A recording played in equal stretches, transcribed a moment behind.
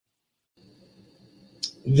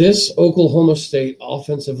This Oklahoma State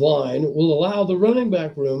offensive line will allow the running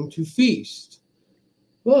back room to feast.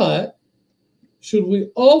 But should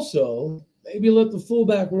we also maybe let the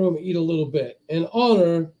fullback room eat a little bit in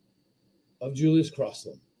honor of Julius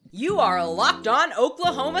Crosslin? You are Locked On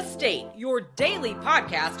Oklahoma State, your daily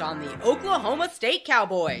podcast on the Oklahoma State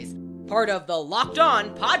Cowboys, part of the Locked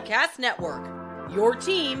On Podcast Network, your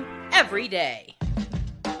team every day.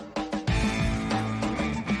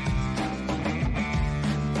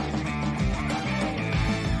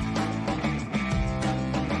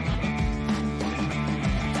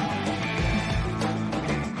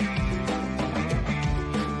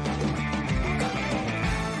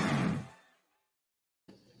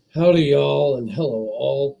 Howdy, y'all, and hello,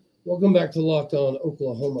 all. Welcome back to Locked On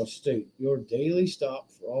Oklahoma State, your daily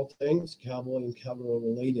stop for all things Cowboy and Cowboy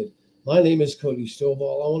related. My name is Cody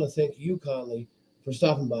Stovall. I want to thank you kindly for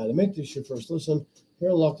stopping by to make this your first listen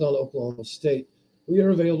here on Locked On Oklahoma State. We are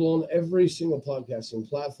available on every single podcasting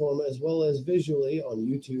platform as well as visually on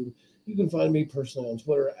YouTube. You can find me personally on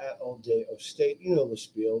Twitter at AllDayOState. You know the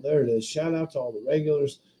spiel. There it is. Shout out to all the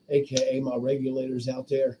regulars, a.k.a. my regulators out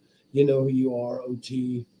there. You know who you are,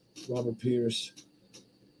 OT. Robert Pierce,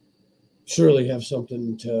 surely have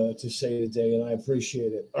something to say today, and I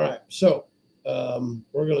appreciate it. All right, so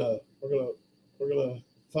we're gonna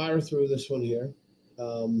fire through this one here.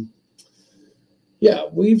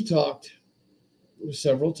 We've talked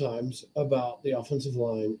several times about the offensive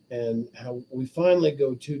line and how we finally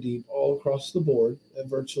go too deep all across the board at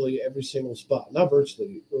virtually every single spot. Not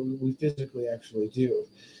virtually, we physically actually do.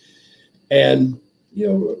 And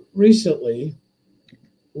recently,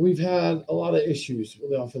 we've had a lot of issues with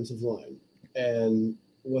the offensive line, and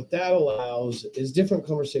what that allows is different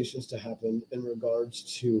conversations to happen in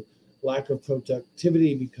regards to lack of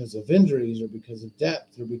productivity because of injuries or because of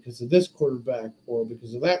depth or because of this quarterback or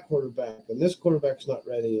because of that quarterback, and this quarterback's not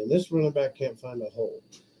ready and this running back can't find a hole.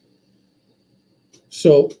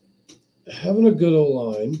 So having a good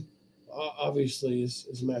O-line obviously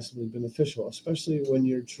is massively beneficial, especially when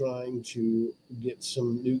you're trying to get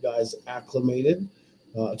some new guys acclimated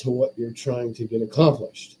to what you're trying to get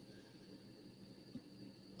accomplished.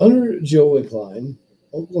 Under Joe Wickline,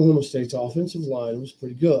 Oklahoma State's offensive line was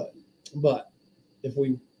pretty good. But if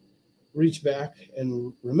we reach back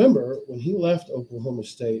and remember, when he left Oklahoma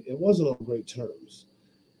State, it wasn't on great terms.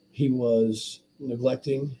 He was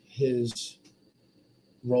neglecting his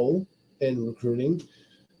role in recruiting.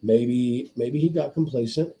 Maybe he got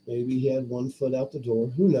complacent. Maybe he had one foot out the door.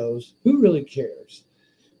 Who knows? Who really cares?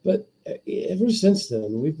 But ever since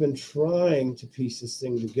then, we've been trying to piece this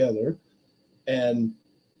thing together. And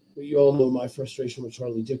you all know my frustration with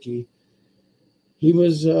Charlie Dickey. He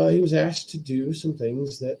was asked to do some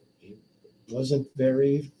things that he wasn't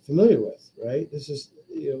very familiar with, right? This is,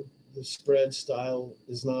 the spread style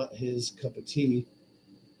is not his cup of tea.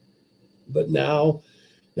 But now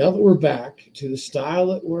that we're back to the style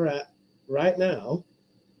that we're at right now,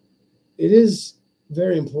 it is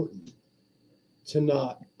very important to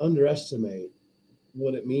not underestimate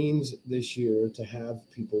what it means this year to have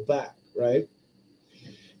people back, right?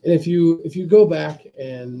 And if you go back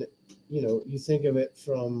and you think of it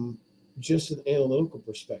from just an analytical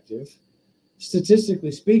perspective,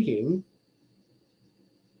 statistically speaking,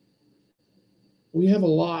 we have a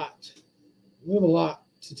lot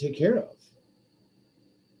to take care of,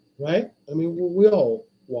 right? I mean, we all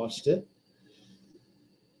watched it.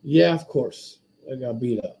 Yeah, of course, I got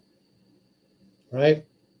beat up. Right?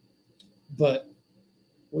 But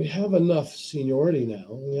we have enough seniority now.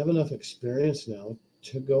 We have enough experience now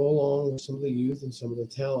to go along with some of the youth and some of the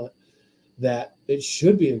talent that it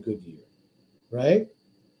should be a good year, right?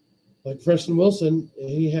 Like Preston Wilson,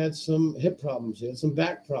 he had some hip problems. He had some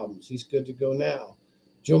back problems. He's good to go now.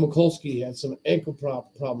 Joe Mikulski had some ankle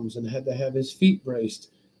problems and had to have his feet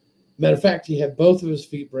braced. Matter of fact, he had both of his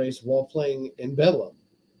feet braced while playing in Bedlam.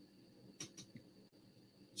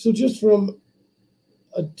 So just from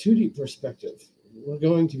a 2D perspective, we're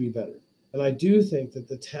going to be better. And I do think that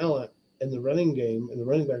the talent in the running game and the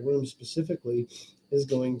running back room specifically is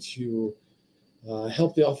going to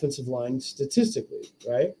help the offensive line statistically,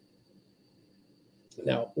 right?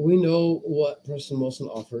 Now, we know what Preston Wilson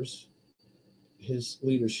offers: his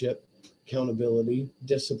leadership, accountability,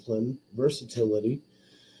 discipline, versatility.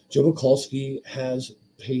 Joe Mikulski has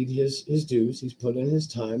paid his dues. He's put in his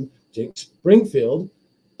time. Jake Springfield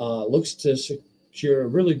looks to secure a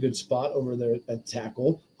really good spot over there at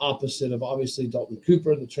tackle, opposite of obviously Dalton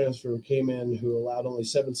Cooper, the transfer who came in, who allowed only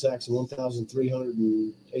 7 sacks and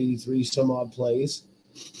 1,383 some odd plays.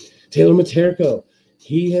 Taylor Materko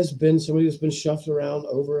He has been somebody that's been shuffled around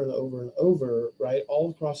over and over and over, right, all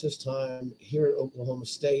across his time here at Oklahoma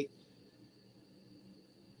State.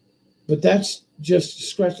 But that's just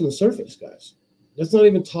scratching the surface, guys. That's not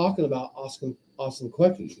even talking about Austin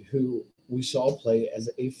Queckie, who we saw play as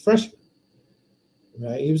a freshman,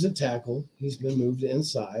 right? He was a tackle. He's been moved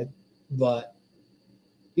inside. But,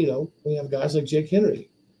 we have guys like Jake Henry,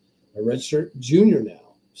 a redshirt junior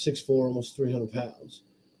now, 6'4", almost 300 pounds.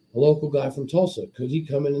 A local guy from Tulsa. Could he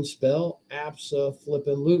come in and spell?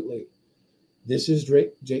 Abso-flippin-lutely. This is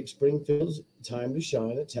Jake Springfield's time to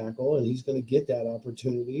shine at tackle, and he's going to get that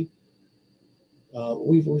opportunity.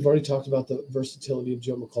 We've already talked about the versatility of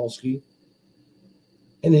Joe Mikulski,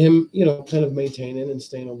 and him, kind of maintaining and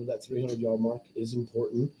staying over that 300-yard mark is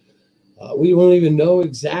important. We won't even know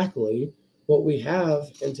exactly what we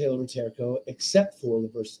have in Taylor Materko except for the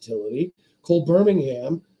versatility. Cole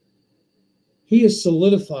Birmingham, he has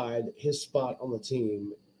solidified his spot on the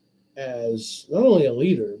team as not only a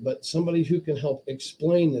leader, but somebody who can help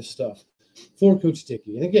explain this stuff for Coach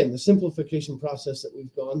Dickey. And again, the simplification process that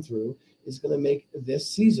we've gone through is going to make this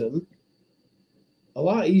season a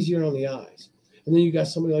lot easier on the eyes. And then you got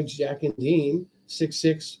somebody like Jack and Dean,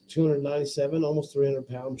 6'6", 297, almost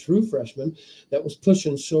 300-pound true freshman that was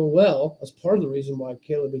pushing so well as part of the reason why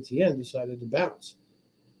Caleb Etienne decided to bounce.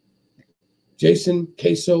 Jason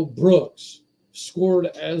Queso Brooks scored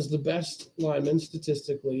as the best lineman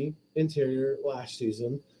statistically interior last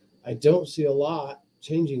season. I don't see a lot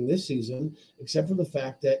changing this season, except for the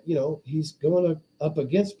fact that, he's going up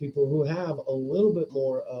against people who have a little bit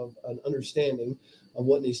more of an understanding of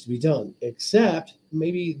what needs to be done, except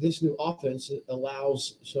maybe this new offense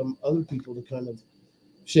allows some other people to kind of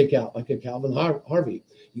shake out, like a Calvin Harvey.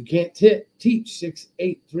 You can't teach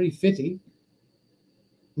 6'8", 350.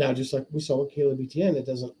 Now, just like we saw with Caleb Etienne, it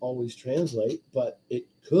doesn't always translate, but it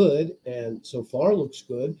could, and so far looks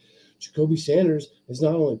good. Jacoby Sanders is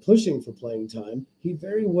not only pushing for playing time, he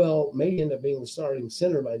very well may end up being the starting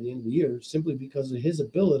center by the end of the year simply because of his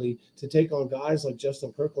ability to take on guys like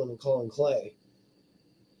Justin Kirkland and Colin Clay.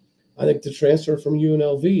 I think the transfer from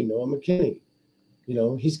UNLV, Noah McKinney,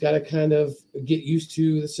 he's got to kind of get used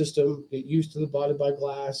to the system, get used to the body by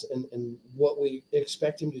glass and what we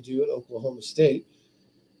expect him to do at Oklahoma State.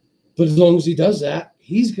 But as long as he does that,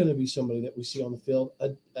 he's going to be somebody that we see on the field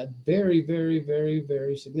a very, very, very,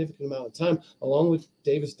 very significant amount of time, along with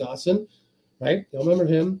Davis Dotson, right? Y'all remember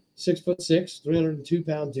him, 6'6",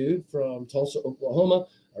 302-pound dude from Tulsa, Oklahoma,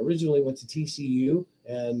 originally went to TCU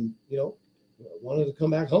and, wanted to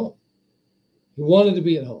come back home. He wanted to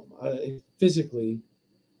be at home. He physically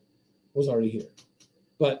was already here.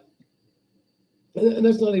 But and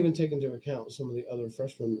that's not even taking into account some of the other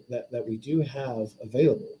freshmen that we do have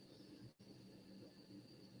available.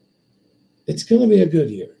 It's going to be a good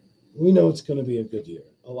year. We know it's going to be a good year.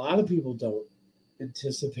 A lot of people don't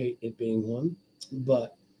anticipate it being one,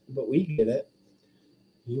 but we get it.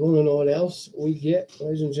 You want to know what else we get,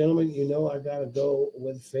 ladies and gentlemen? I got to go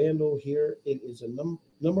with FanDuel here. It is a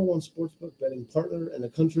number one sportsbook betting partner in the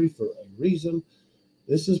country for a reason.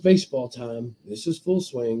 This is baseball time. This is full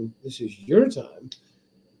swing. This is your time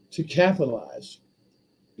to capitalize.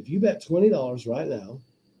 If you bet $20 right now,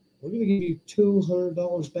 we're going to give you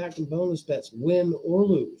 $200 back in bonus bets, win or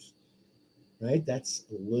lose. Right? That's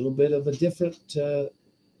a little bit of a different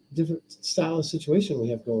style of situation we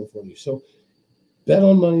have going for you. So bet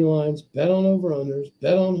on money lines, bet on over-unders,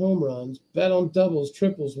 bet on home runs, bet on doubles,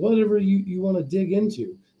 triples, whatever you want to dig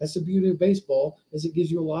into. That's the beauty of baseball, is it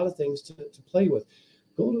gives you a lot of things to play with.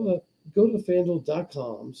 Go to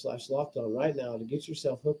FanDuel.com/lockedon right now to get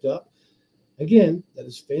yourself hooked up. Again, that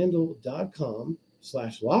is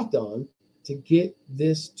FanDuel.com/lockedon to get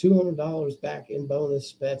this $200 back in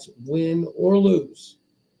bonus bets, win or lose.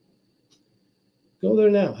 Go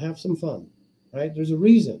there now. Have some fun, right? There's a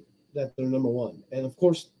reason that they're number one. And, of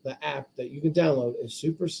course, the app that you can download is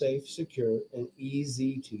super safe, secure, and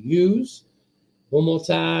easy to use. One more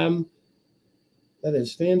time, that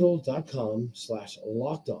is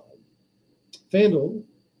FanDuel.com/lockedon. FanDuel,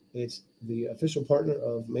 it's the official partner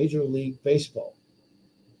of Major League Baseball.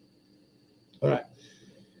 All right.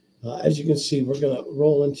 As you can see, we're going to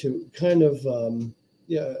roll into kind of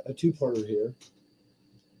a two-parter here.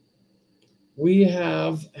 We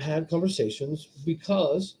have had conversations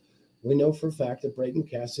because we know for a fact that Braden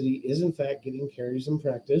Cassidy is, in fact, getting carries in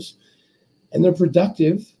practice, and they're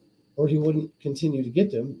productive, or he wouldn't continue to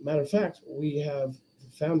get them. Matter of fact, we have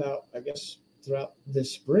found out, I guess, throughout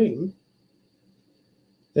this spring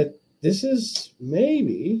that this is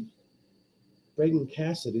maybe Braden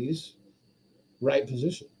Cassidy's right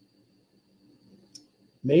position.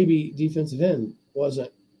 Maybe defensive end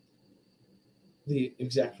wasn't the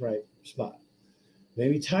exact right spot.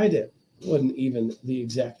 Maybe tight end wasn't even the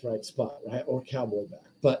exact right spot, right? Or cowboy back.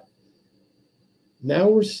 But now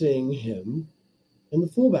we're seeing him in the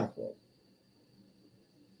fullback role.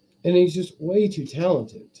 And he's just way too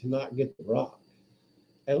talented to not get the rock,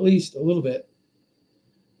 at least a little bit,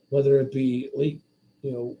 whether it be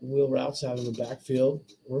wheel routes out of the backfield.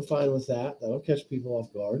 We're fine with that. That'll catch people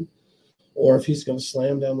off guard. Or if he's going to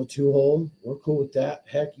slam down the 2-hole, we're cool with that.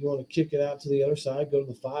 Heck, you want to kick it out to the other side, go to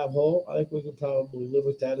the 5-hole. I think we could probably live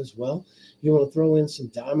with that as well. You want to throw in some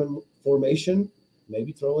diamond formation,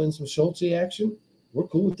 maybe throw in some Schultz action. We're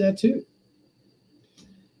cool with that too.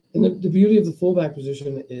 And the beauty of the fullback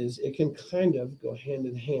position is it can kind of go hand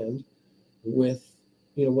in hand with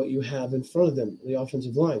what you have in front of them, the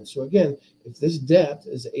offensive line. So again, if this depth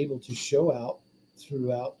is able to show out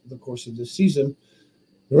throughout the course of this season,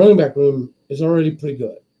 the running back room is already pretty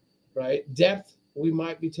good, right? Depth, we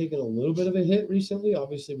might be taking a little bit of a hit recently,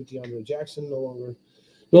 obviously with DeAndre Jackson no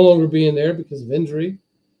longer being there because of injury.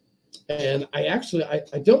 And I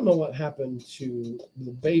don't know what happened to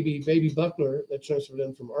the baby Buckner that transferred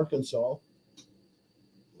in from Arkansas.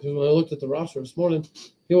 Because when I looked at the roster this morning,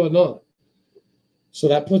 he wasn't on it. So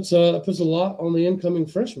that puts a lot on the incoming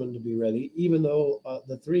freshman to be ready, even though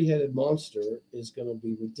the three-headed monster is going to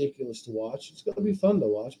be ridiculous to watch. It's going to be fun to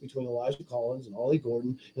watch between Elijah Collins and Ollie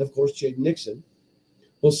Gordon and, of course, Jaden Nixon.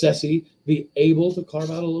 Will Sessi be able to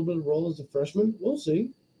carve out a little bit of role as a freshman? We'll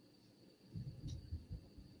see.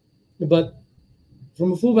 But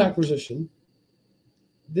from a fullback position,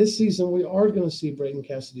 this season we are going to see Braden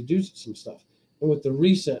Cassidy do some stuff. And with the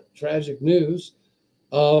recent tragic news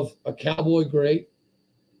of a Cowboy great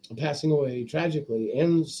passing away tragically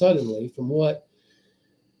and suddenly from what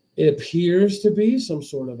it appears to be some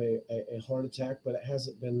sort of a heart attack, but it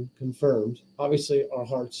hasn't been confirmed. Obviously, our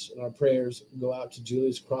hearts and our prayers go out to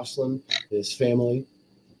Julius Crosslin, his family,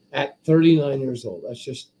 at 39 years old. That's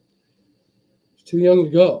just too young to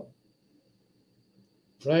go,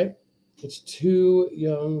 right? It's too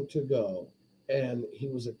young to go. And he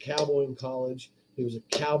was a Cowboy in college. He was a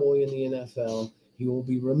Cowboy in the NFL. He will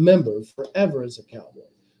be remembered forever as a Cowboy,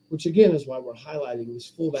 which, again, is why we're highlighting this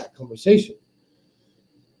fullback conversation.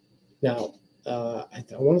 Now, I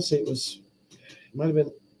want to say it might have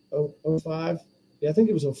been 05. Yeah, I think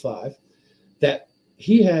it was 05, that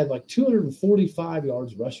he had like 245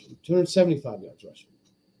 yards rushing, 275 yards rushing.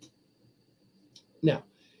 Now,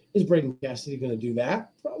 is Braden Cassidy going to do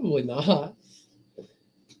that? Probably not.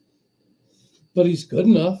 But he's good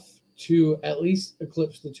enough to at least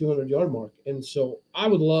eclipse the 200-yard mark. And so I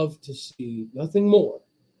would love to see nothing more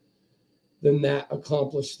than that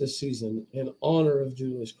accomplished this season in honor of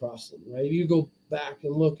Julius Crosslin, right? You go back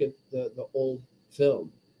and look at the old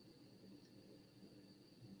film.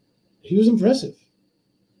 He was impressive.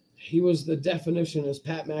 He was the definition, as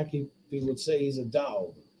Pat McAfee would say, he's a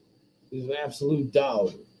dog. He's an absolute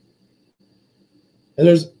dog. And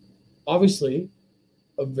there's obviously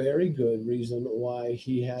a very good reason why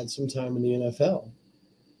he had some time in the NFL.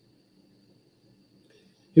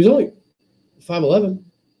 He was only 5'11",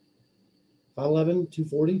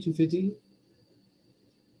 240, 250.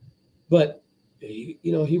 But he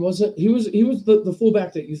was the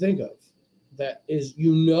fullback that you think of, that is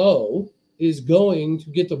going to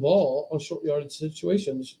get the ball on short yardage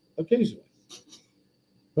situations occasionally,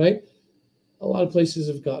 right? A lot of places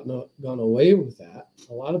have gone away with that.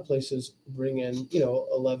 A lot of places bring in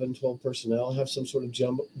 11, 12 personnel, have some sort of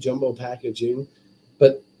jumbo packaging,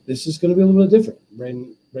 but this is going to be a little bit different.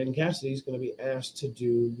 Braden Cassidy is going to be asked to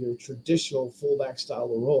do your traditional fullback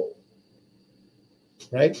style of role,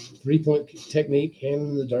 right? 3-point technique, hand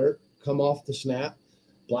in the dirt, come off the snap,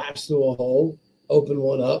 blast through a hole, open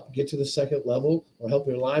one up, get to the second level, or help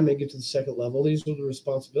your lineman get to the second level. These are the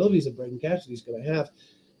responsibilities that Braden Cassidy is going to have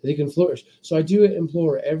that he can flourish. So I do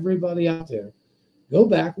implore everybody out there, go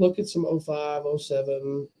back, look at some 05,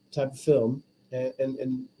 07 type of film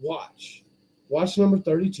and watch. Watch number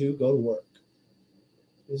 32 go to work.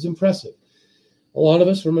 It was impressive. A lot of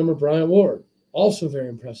us remember Bryant Ward, also very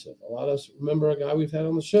impressive. A lot of us remember a guy we've had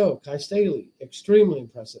on the show, Kai Staley, extremely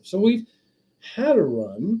impressive. So we've had a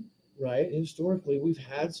run, right? Historically, we've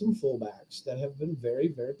had some fullbacks that have been very,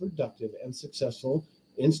 very productive and successful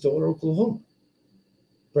in Stillwater, Oklahoma.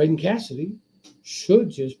 Braden Cassidy should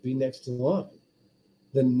just be next in line.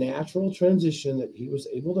 The natural transition that he was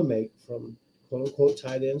able to make from quote-unquote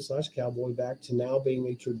tight end / cowboy back to now being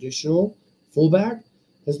a traditional fullback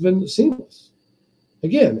has been seamless.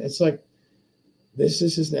 Again, it's like this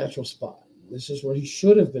is his natural spot. This is where he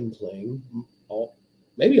should have been playing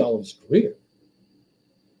maybe all of his career.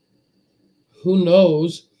 Who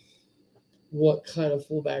knows what kind of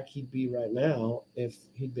fullback he'd be right now if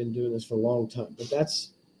he'd been doing this for a long time. But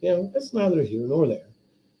that's neither here nor there.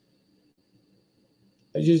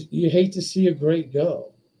 You hate to see a great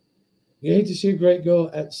go. You hate to see a great go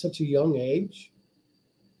at such a young age.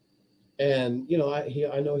 And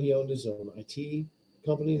I know he owned his own IT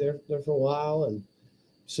company there for a while, and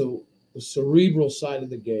so the cerebral side of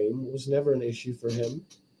the game was never an issue for him.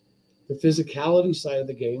 The physicality side of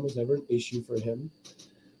the game was never an issue for him.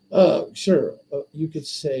 Sure, you could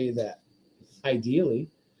say that ideally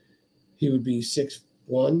he would be 6'1",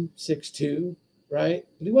 6'2", right?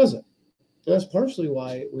 But he wasn't. And that's partially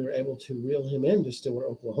why we were able to reel him into Stillwater,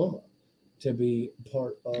 Oklahoma, to be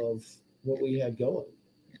part of what we had going.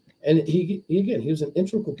 And he was an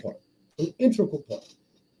integral part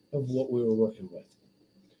of what we were working with.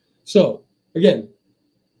 So, again,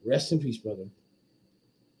 rest in peace, brother.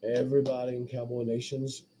 Everybody in Cowboy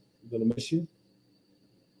Nation's going to miss you.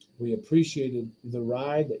 We appreciated the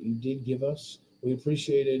ride that you did give us. We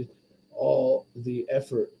appreciated all the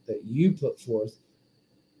effort that you put forth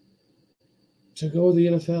to go to the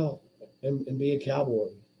NFL and be a Cowboy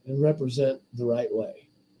and represent the right way.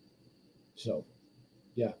 So,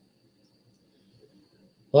 yeah.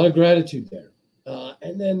 A lot of gratitude there.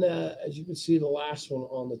 And then, as you can see, the last one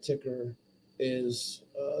on the ticker is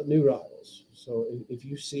new rivals. So if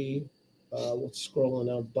you see what's scrolling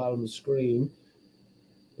down the bottom of the screen,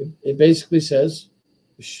 it basically says,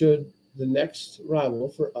 should the next rival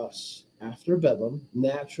for us after Bedlam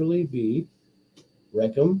naturally be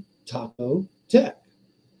Wreckham Taco Tech?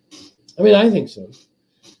 I mean, I think so.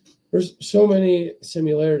 There's so many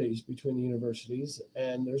similarities between the universities,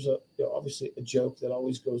 and there's obviously a joke that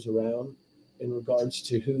always goes around in regards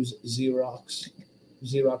to who's Xerox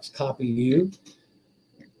copy you,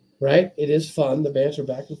 right? It is fun, the banter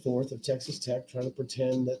back and forth of Texas Tech trying to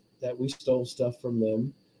pretend that we stole stuff from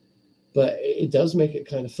them, but it does make it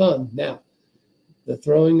kind of fun. Now, the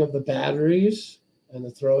throwing of the batteries and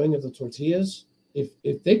the throwing of the tortillas,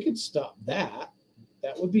 if they could stop that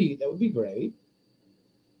would be great.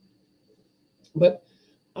 But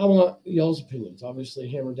I want y'all's opinions. Obviously,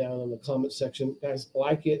 hammer down in the comment section. Guys,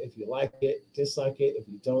 like it if you like it, dislike it if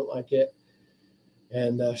you don't like it,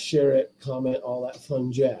 and share it, comment, all that fun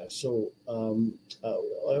jazz. So,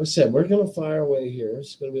 like I said, we're going to fire away here.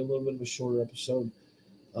 It's going to be a little bit of a shorter episode.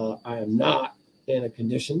 I am not in a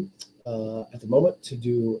condition at the moment to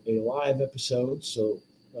do a live episode, so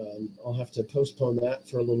I'll have to postpone that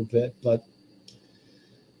for a little bit. But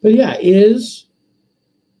yeah, is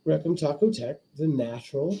Wreckham Taco Tech the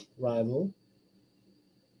natural rival?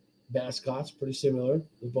 Mascots pretty similar.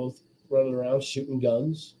 They're both running around shooting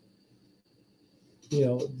guns.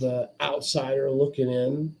 The outsider looking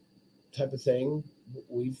in type of thing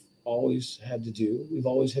we've always had to do. We've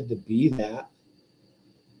always had to be that.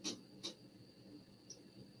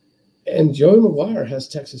 And Joey McGuire has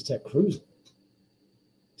Texas Tech cruising.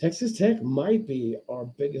 Texas Tech might be our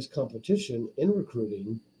biggest competition in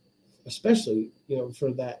recruiting, especially,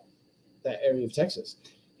 for that area of Texas.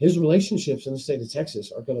 His relationships in the state of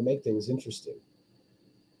Texas are going to make things interesting.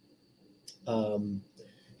 I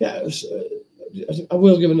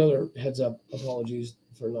will give another heads up. Apologies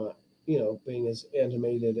for not, being as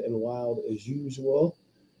animated and wild as usual.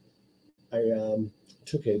 I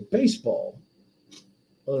took a baseball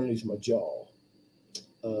underneath my jaw.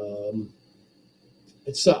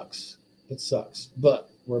 It sucks. But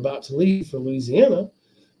we're about to leave for Louisiana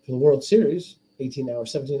for the World Series, 18-hour,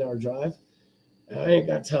 17-hour drive. I ain't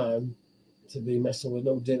got time to be messing with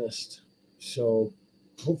no dentist. So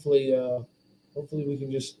hopefully we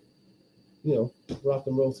can just, rock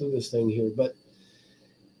and roll through this thing here. But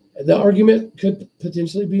the argument could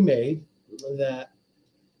potentially be made that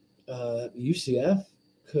UCF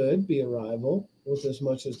could be a rival with as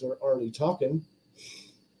much as they're already talking.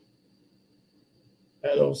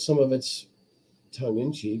 I know some of it's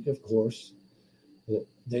tongue-in-cheek, of course.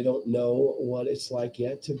 They don't know what it's like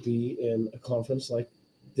yet to be in a conference like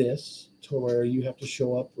this, to where you have to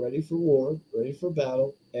show up ready for war, ready for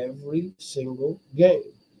battle every single game.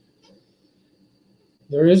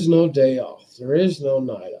 There is no day off. There is no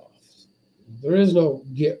night off. There is no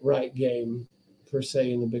get-right game, per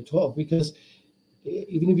se, in the Big 12, because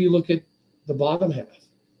even if you look at the bottom half,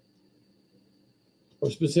 or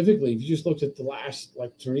specifically, if you just looked at the last,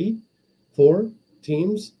 3-4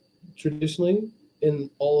 teams, traditionally, in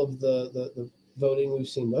all of the voting we've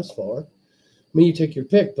seen thus far, I mean, you take your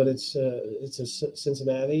pick, but it's a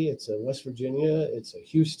Cincinnati, it's a West Virginia, it's a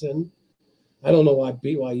Houston. I don't know why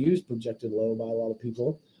BYU is projected low by a lot of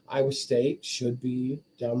people. Iowa State should be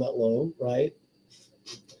down that low, right?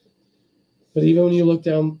 But even when you look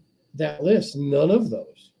down that list, none of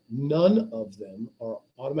those none of them are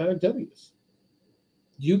automatic W's.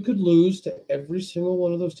 You could lose to every single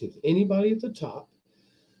one of those teams. Anybody at the top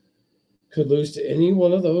could lose to any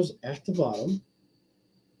one of those at the bottom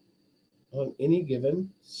on any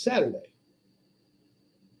given Saturday.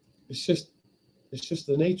 It's just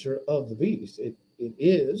the nature of the beast. It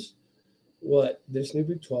is what this new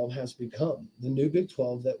Big 12 has become. The new Big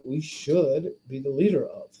 12 that we should be the leader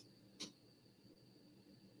of.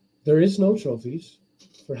 There is no trophies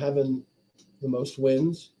for having the most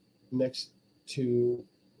wins next to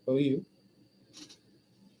OU.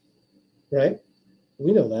 Right?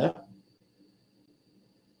 We know that.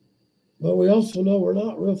 But we also know we're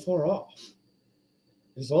not real far off.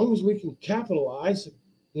 As long as we can capitalize,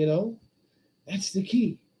 that's the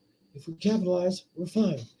key. If we capitalize, we're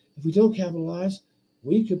fine. If we don't capitalize,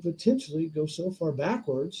 we could potentially go so far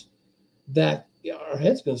backwards that our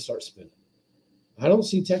head's going to start spinning. I don't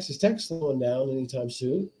see Texas Tech slowing down anytime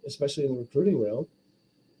soon, especially in the recruiting realm,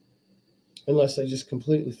 unless they just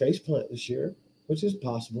completely faceplant this year, which is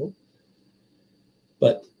possible.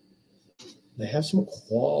 But they have some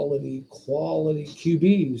quality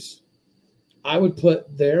QBs. I would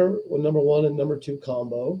put their number 1 and number 2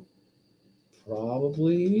 combo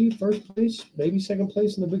probably first place, maybe second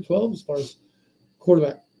place in the Big 12 as far as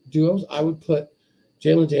quarterback duos. I would put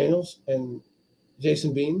Jalen Daniels and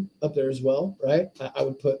Jason Bean up there as well, right? I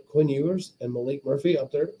would put Quinn Ewers and Malik Murphy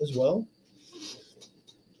up there as well.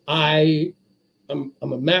 I'm a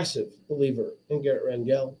massive believer in Garrett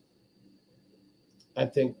Rangel. I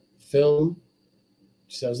think film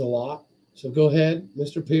says a lot. So go ahead,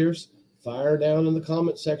 Mr. Pierce, fire down in the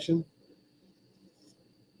comment section.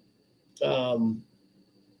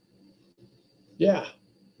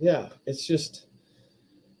 It's just,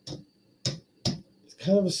 it's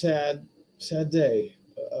kind of a sad day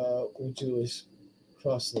with Julius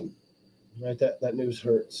Crosslin, right? That news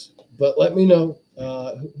hurts. But let me know,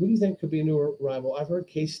 who do you think could be a new rival? I've heard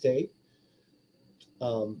K-State.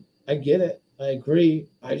 I get it. I agree.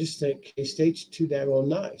 I just think K-State's too daggone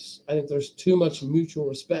nice. I think there's too much mutual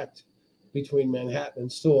respect between Manhattan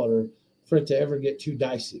and Stillwater for it to ever get too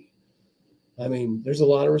dicey. I mean, there's a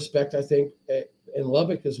lot of respect, I think, in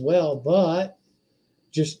Lubbock as well, but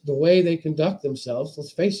just the way they conduct themselves,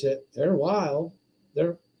 let's face it, they're wild.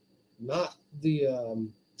 They're not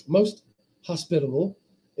the most hospitable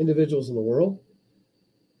individuals in the world,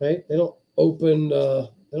 right? They don't open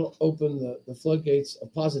the floodgates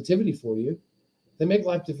of positivity for you. They make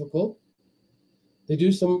life difficult. They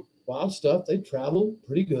do some wild stuff. They travel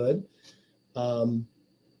pretty good.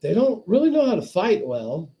 They don't really know how to fight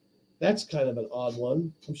well. That's kind of an odd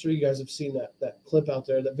one. I'm sure you guys have seen that clip out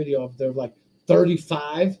there, that video of there like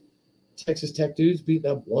 35 Texas Tech dudes beating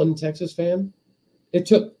up one Texas fan. It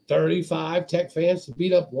took 35 Tech fans to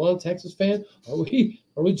beat up one Texas fan. Are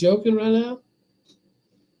we joking right now?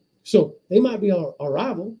 So they might be our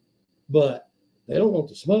rival, but they don't want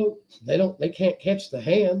the smoke. They can't catch the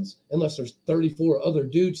hands unless there's 34 other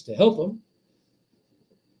dudes to help them.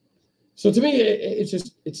 So to me,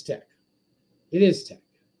 it's Tech. It is Tech.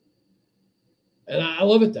 And I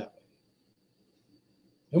love it that way.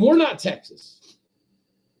 And we're not Texas.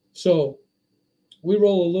 So we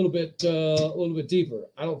roll a little bit deeper.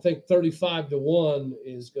 I don't think 35-1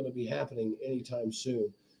 is going to be happening anytime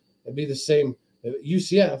soon. It'd be the same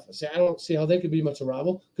UCF. I don't see how they could be much of a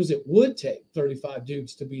rival, because it would take 35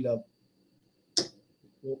 dudes to beat up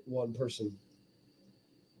one person.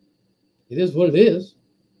 It is what it is.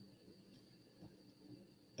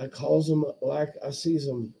 I calls them like I sees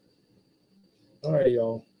them. All right,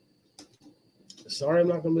 y'all. Sorry I'm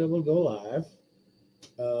not going to be able to go live.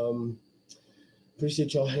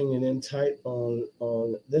 Appreciate y'all hanging in tight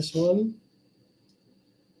on this one.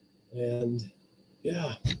 And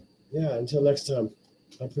yeah, until next time,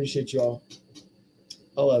 I appreciate y'all.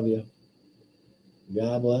 I love you.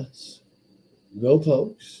 God bless. Go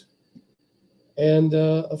Pokes. And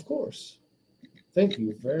of course, thank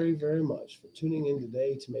you very, very much for tuning in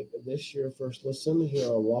today to make this your first listen here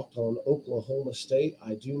on Locked On Oklahoma State.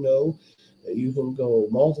 I do know that you can go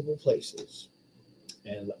multiple places,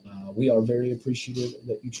 and we are very appreciative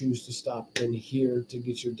that you choose to stop in here to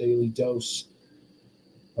get your daily dose.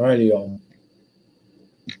 All righty, y'all.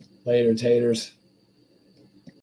 Later, taters.